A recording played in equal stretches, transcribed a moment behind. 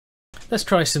let's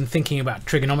try some thinking about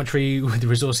trigonometry with the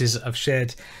resources I've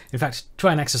shared. In fact,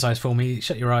 try an exercise for me.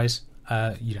 Shut your eyes.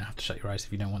 You don't have to shut your eyes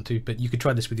if you don't want to, but you could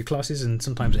try this with your classes, and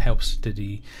sometimes it helps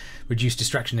to reduce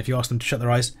distraction if you ask them to shut their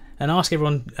eyes. And ask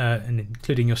everyone, and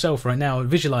including yourself right now,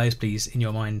 visualize please in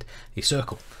your mind a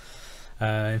circle.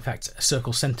 In fact, a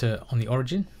circle center on the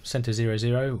origin, center 0,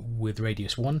 0 with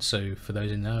radius 1. So for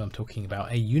those who know, I'm talking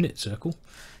about a unit circle.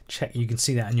 Check, you can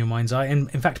see that in your mind's eye. And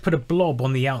in fact, put a blob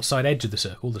on the outside edge of the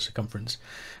circle, the circumference,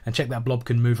 and check that blob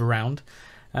can move around.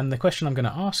 And the question I'm going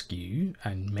to ask you,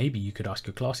 and maybe you could ask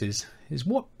your classes, is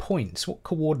what points, what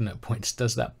coordinate points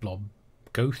does that blob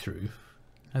go through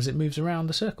as it moves around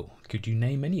the circle? Could you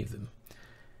name any of them?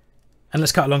 And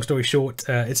let's cut a long story short.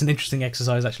 It's an interesting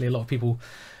exercise, actually. A lot of people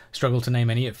struggle to name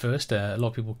any at first. A lot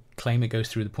of people claim it goes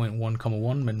through the point 1,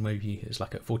 1, and maybe it's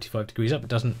like at 45 degrees up. It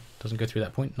doesn't go through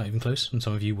that point, not even close. And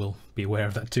some of you will be aware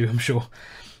of that too, I'm sure.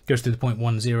 Goes through the point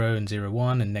 1, 0 and 0,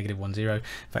 1 and negative 1, 0. In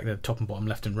fact, they're top and bottom,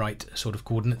 left and right sort of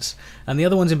coordinates. And the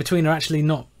other ones in between are actually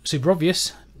not super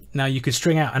obvious. Now, you could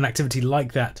string out an activity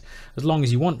like that as long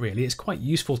as you want, really. It's quite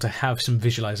useful to have some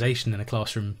visualization in a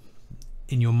classroom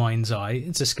in your mind's eye.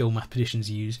 It's a skill mathematicians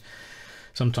use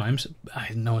sometimes.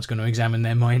 No one's going to examine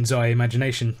their mind's eye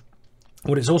imagination.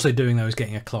 What it's also doing, though, is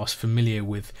getting a class familiar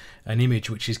with an image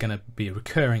which is going to be a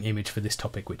recurring image for this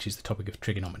topic, which is the topic of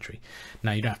trigonometry.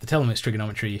 Now, you don't have to tell them it's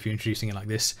trigonometry if you're introducing it like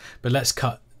this, but let's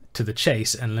cut to the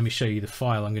chase and let me show you the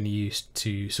file I'm going to use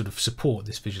to sort of support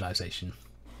this visualization.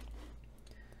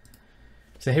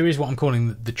 So here is what I'm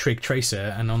calling the trig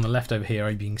tracer, and on the left over here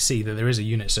you can see that there is a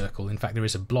unit circle. In fact, there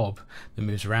is a blob that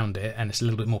moves around it, and it's a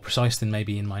little bit more precise than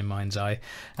maybe in my mind's eye.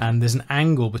 And there's an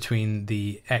angle between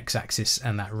the x-axis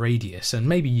and that radius, and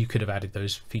maybe you could have added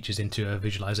those features into a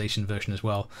visualization version as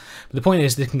well. But the point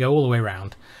is they can go all the way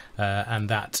around, and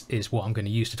that is what I'm going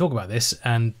to use to talk about this.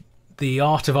 And the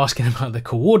art of asking about the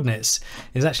coordinates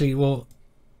is actually, well,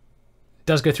 it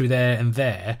does go through there and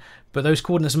there, but those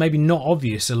coordinates are maybe not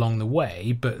obvious along the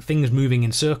way, but things moving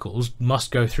in circles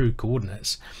must go through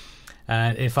coordinates.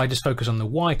 And if I just focus on the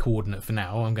y coordinate for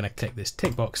now, I'm going to click this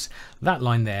tick box. That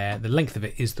line there, the length of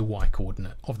it is the y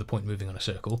coordinate of the point moving on a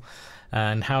circle.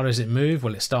 And how does it move?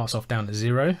 Well, it starts off down at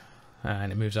 0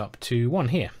 and it moves up to 1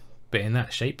 here, but in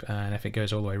that shape. And if it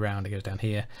goes all the way around, it goes down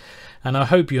here. And I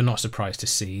hope you're not surprised to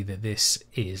see that this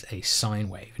is a sine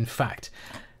wave. In fact,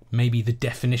 maybe the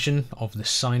definition of the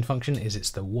sine function is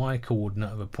it's the y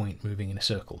coordinate of a point moving in a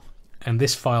circle. And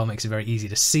this file makes it very easy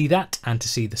to see that and to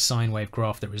see the sine wave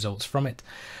graph that results from it.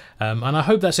 And I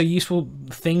hope that's a useful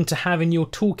thing to have in your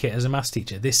toolkit as a maths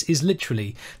teacher. This is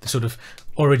literally the sort of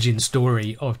origin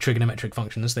story of trigonometric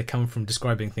functions. They come from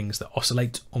describing things that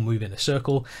oscillate or move in a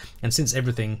circle. And since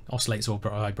everything oscillates or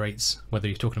vibrates, whether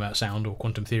you're talking about sound or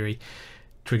quantum theory,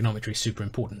 trigonometry is super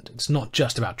important. It's not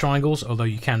just about triangles, although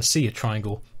you can see a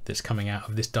triangle that's coming out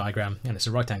of this diagram, and it's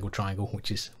a right angle triangle,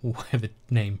 which is where the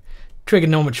name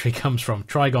trigonometry comes from.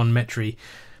 Trigonometry,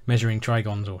 measuring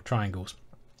trigons or triangles.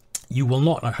 You will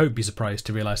not, I hope, be surprised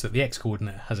to realize that the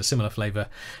x-coordinate has a similar flavor,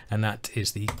 and that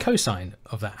is the cosine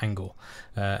of that angle.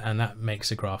 And that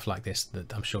makes a graph like this,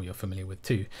 that I'm sure you're familiar with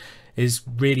too, is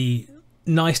really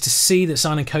nice to see that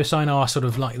sine and cosine are sort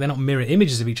of like, they're not mirror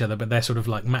images of each other, but they're sort of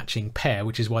like matching pair,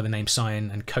 which is why the name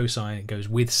sine and cosine, it goes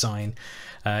with sine,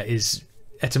 is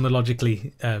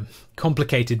etymologically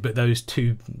complicated, but those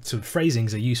two sort of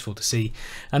phrasings are useful to see.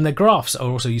 And the graphs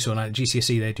are also useful. Like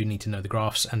GCSE, they do need to know the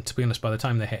graphs, and to be honest, by the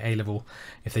time they hit A level,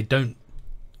 if they don't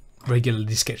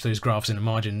regularly sketch those graphs in a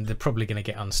margin, they're probably going to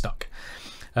get unstuck.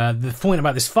 The point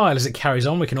about this file is it carries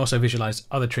on. We can also visualize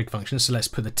other trig functions, so let's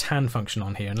put the tan function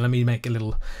on here, and let me make a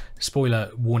little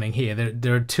spoiler warning here.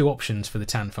 There are two options for the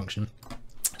tan function.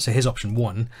 So here's option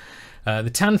 1.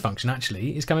 The tan function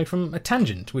actually is coming from a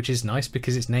tangent, which is nice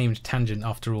because it's named tangent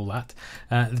after all that.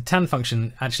 The tan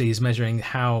function actually is measuring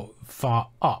how far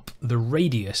up the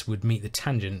radius would meet the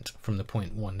tangent from the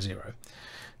point 1, 0.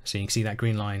 So you can see that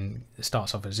green line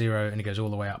starts off at 0 and it goes all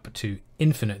the way up to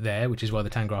infinite there, which is why the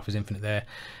tan graph is infinite there.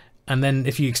 And then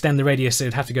if you extend the radius, it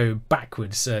would have to go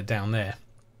backwards down there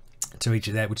to reach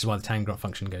it there, which is why the tan graph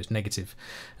function goes negative.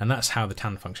 And that's how the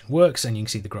tan function works, and you can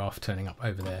see the graph turning up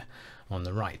over there on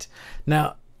the right.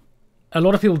 Now, a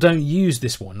lot of people don't use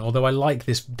this one, although I like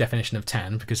this definition of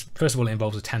tan because first of all it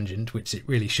involves a tangent, which it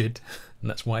really should, and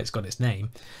that's why it's got its name.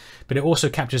 But it also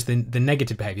captures the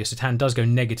negative behavior. So tan does go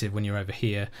negative when you're over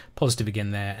here, positive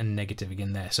again there, and negative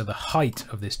again there. So the height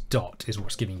of this dot is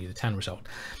what's giving you the tan result.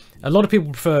 A lot of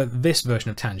people prefer this version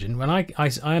of tangent, when I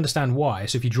understand why.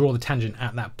 So if you draw the tangent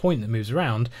at that point that moves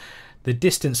around, the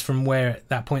distance from where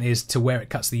that point is to where it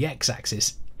cuts the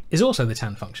x-axis is also the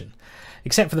tan function,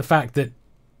 except for the fact that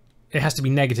it has to be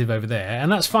negative over there,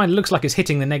 and that's fine. It looks like it's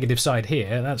hitting the negative side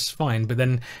here, that's fine, but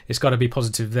then it's got to be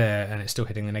positive there and it's still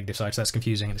hitting the negative side, so that's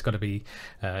confusing. It's got to be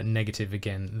negative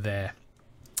again there.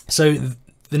 So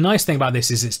the nice thing about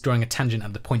this is it's drawing a tangent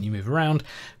at the point you move around,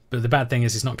 but the bad thing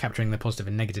is it's not capturing the positive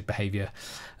and negative behavior.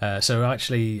 So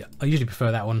actually I usually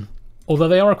prefer that one, although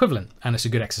they are equivalent, and it's a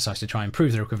good exercise to try and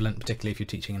prove they're equivalent, particularly if you're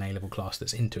teaching an A-level class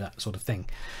that's into that sort of thing.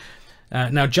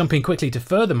 Now jumping quickly to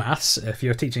further maths, if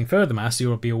you're teaching further maths,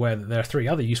 you'll be aware that there are three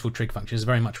other useful trig functions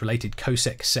very much related: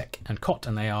 cosec, sec and cot,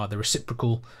 and they are the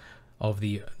reciprocal of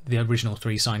the original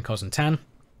three: sine, cos and tan.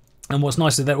 And what's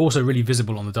nice is they're also really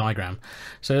visible on the diagram.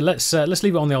 So let's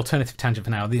leave it on the alternative tangent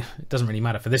for now. It doesn't really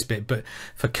matter for this bit, but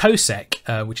for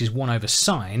cosec, which is 1 over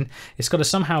sine, it's got to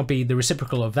somehow be the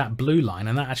reciprocal of that blue line,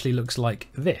 and that actually looks like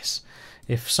this.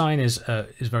 If sine is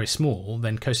very small,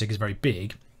 then cosec is very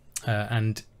big,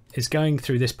 and it's going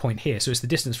through this point here. So it's the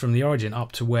distance from the origin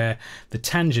up to where the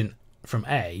tangent from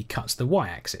A cuts the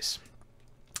y-axis.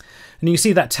 And you can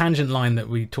see that tangent line that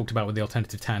we talked about with the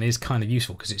alternative tan is kind of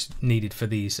useful because it's needed for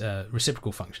these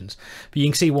reciprocal functions. But you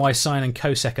can see why sine and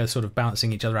cosec are sort of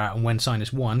balancing each other out, and when sine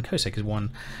is 1, cosec is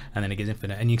 1, and then it gets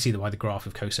infinite. And you can see why the graph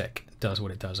of cosec does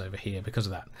what it does over here because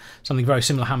of that. Something very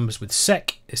similar happens with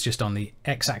sec. It's just on the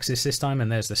x-axis this time,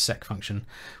 and there's the sec function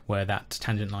where that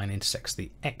tangent line intersects the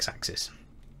x-axis.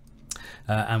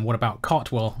 And what about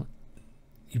cot? Well,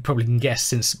 you probably can guess,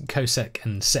 since cosec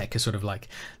and sec are sort of like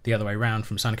the other way around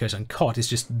from sine and cosine, cot is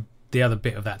just the other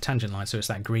bit of that tangent line, so it's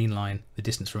that green line, the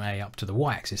distance from A up to the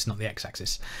y-axis, not the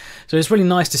x-axis. So it's really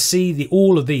nice to see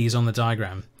all of these on the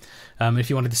diagram. If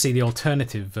you wanted to see the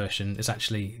alternative version, it's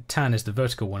actually tan is the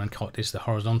vertical one and cot is the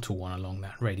horizontal one along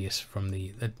that radius from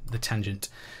the tangent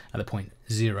at the point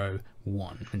 0,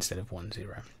 1 instead of 1,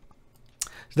 0.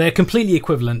 So they're completely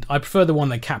equivalent. I prefer the one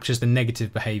that captures the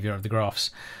negative behavior of the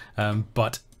graphs,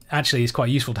 but actually it's quite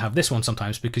useful to have this one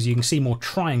sometimes because you can see more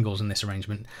triangles in this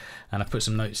arrangement, and I've put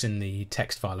some notes in the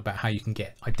text file about how you can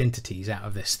get identities out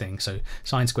of this thing. So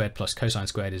sine squared plus cosine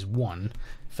squared is 1,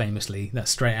 famously.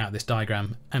 That's straight out of this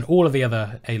diagram, and all of the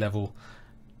other A-level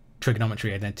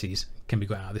trigonometry identities can be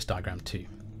got out of this diagram too.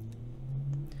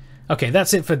 Okay,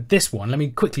 that's it for this one. Let me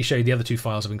quickly show you the other two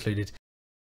files I've included.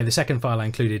 The second file I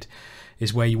included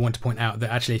is where you want to point out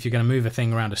that actually if you're going to move a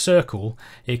thing around a circle,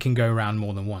 it can go around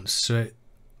more than once. So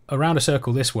around a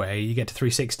circle this way, you get to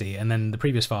 360, and then the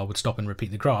previous file would stop and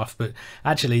repeat the graph, but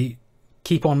actually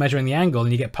keep on measuring the angle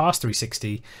and you get past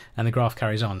 360 and the graph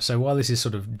carries on. So while this is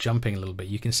sort of jumping a little bit,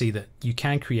 you can see that you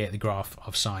can create the graph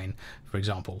of sine, for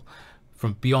example,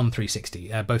 from beyond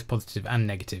 360, both positive and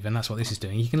negative, and that's what this is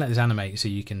doing. You can let this animate so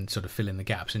you can sort of fill in the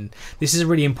gaps, and this is a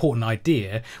really important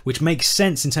idea which makes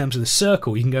sense in terms of the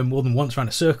circle. You can go more than once around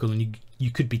a circle and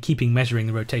you could be keeping measuring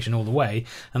the rotation all the way,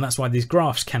 and that's why these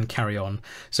graphs can carry on.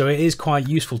 So it is quite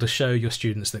useful to show your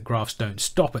students that graphs don't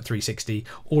stop at 360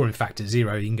 or in fact at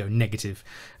 0. You can go negative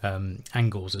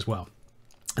angles as well.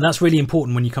 And that's really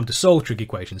important when you come to solve trig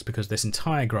equations, because this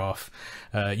entire graph,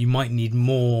 you might need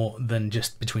more than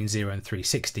just between 0 and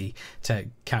 360 to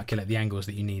calculate the angles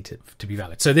that you need to be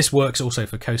valid. So this works also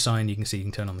for cosine. You can see you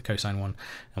can turn on the cosine one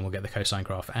and we'll get the cosine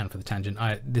graph, and for the tangent.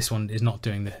 This one is not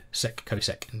doing the sec,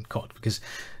 cosec and cot, because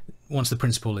once the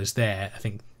principle is there, I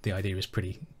think the idea is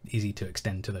pretty easy to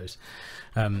extend to those.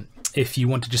 If you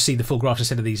want to just see the full graphs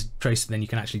instead of these traces, then you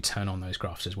can actually turn on those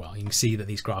graphs as well. You can see that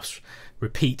these graphs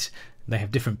repeat. They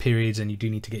have different periods, and you do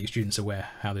need to get your students aware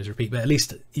how those repeat, but at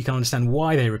least you can understand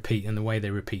why they repeat and the way they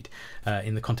repeat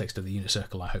in the context of the unit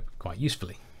circle, I hope, quite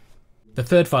usefully. The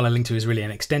third file I linked to is really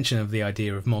an extension of the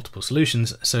idea of multiple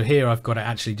solutions. So here I've got it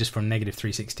actually just from negative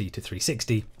 360 to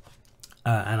 360,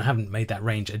 and I haven't made that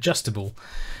range adjustable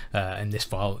in this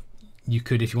file. You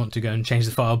could if you want to go and change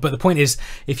the file, but the point is,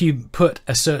 if you put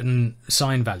a certain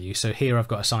sine value, so here I've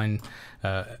got a sine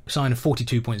of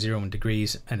 42.01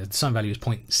 degrees and the sine value is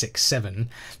 0.67,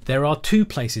 there are two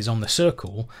places on the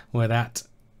circle where that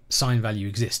sine value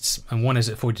exists, and one is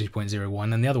at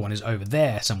 42.01 and the other one is over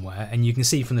there somewhere, and you can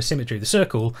see from the symmetry of the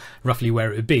circle roughly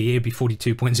where it would be. It would be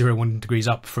 42.01 degrees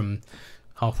up from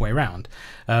halfway around,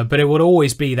 but it would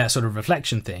always be that sort of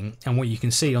reflection thing. And what you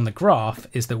can see on the graph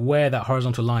is that where that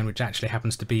horizontal line, which actually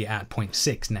happens to be at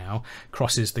 0.6 now,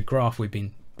 crosses the graph we've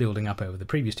been building up over the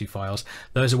previous two files,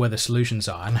 those are where the solutions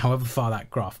are, and however far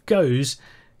that graph goes,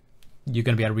 you're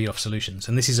going to be able to read off solutions.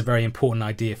 And this is a very important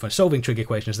idea for solving trig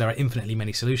equations. There are infinitely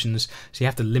many solutions, so you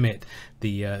have to limit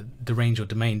the range or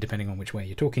domain depending on which way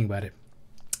you're talking about it,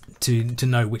 to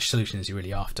know which solutions you're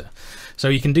really after. So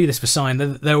you can do this for sine.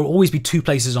 There will always be two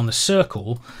places on the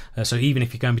circle, so even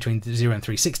if you're going between 0 and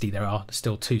 360, there are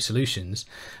still two solutions,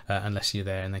 unless you're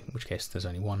there, in which case there's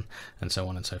only one, and so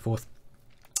on and so forth.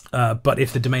 But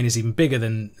if the domain is even bigger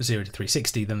than 0 to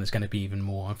 360, then there's going to be even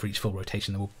more, and for each full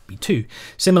rotation there will be 2.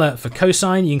 Similar for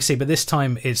cosine, you can see, but this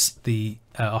time it's the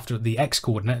after the x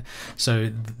coordinate,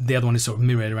 so the other one is sort of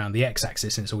mirrored around the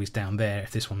x-axis, and it's always down there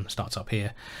if this one starts up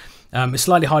here. It's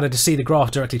slightly harder to see the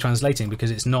graph directly translating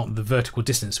because it's not the vertical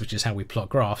distance, which is how we plot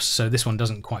graphs, so this one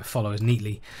doesn't quite follow as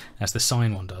neatly as the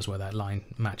sine one does, where that line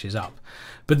matches up.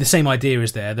 But the same idea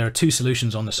is there. There are 2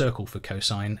 solutions on the circle for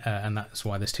cosine, and that's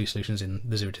why there's 2 solutions in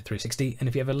the 0 to 360, and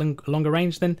if you have a longer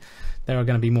range, then there are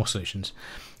going to be more solutions.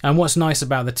 And what's nice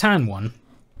about the tan one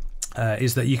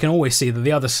is that you can always see that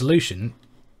the other solution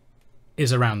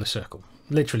is around the circle.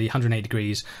 Literally 180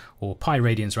 degrees or pi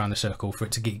radians around the circle for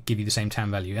it to give you the same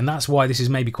tan value. And that's why this is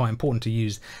maybe quite important to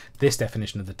use this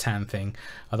definition of the tan thing.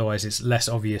 Otherwise it's less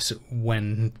obvious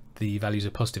when the values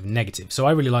are positive and negative. So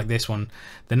I really like this one.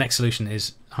 The next solution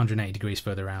is 180 degrees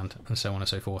further around, and so on and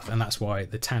so forth. And that's why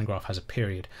the tan graph has a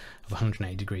period of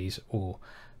 180 degrees or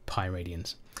pi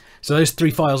radians. So those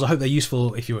 3 files, I hope they're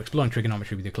useful if you're exploring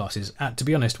trigonometry with your classes at, to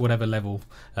be honest, whatever level.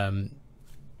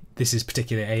 This is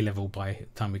particularly A level by the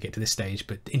time we get to this stage,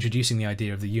 but introducing the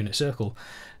idea of the unit circle,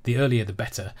 the earlier the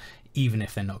better, even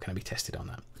if they're not going to be tested on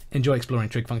that. Enjoy exploring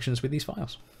trig functions with these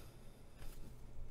files.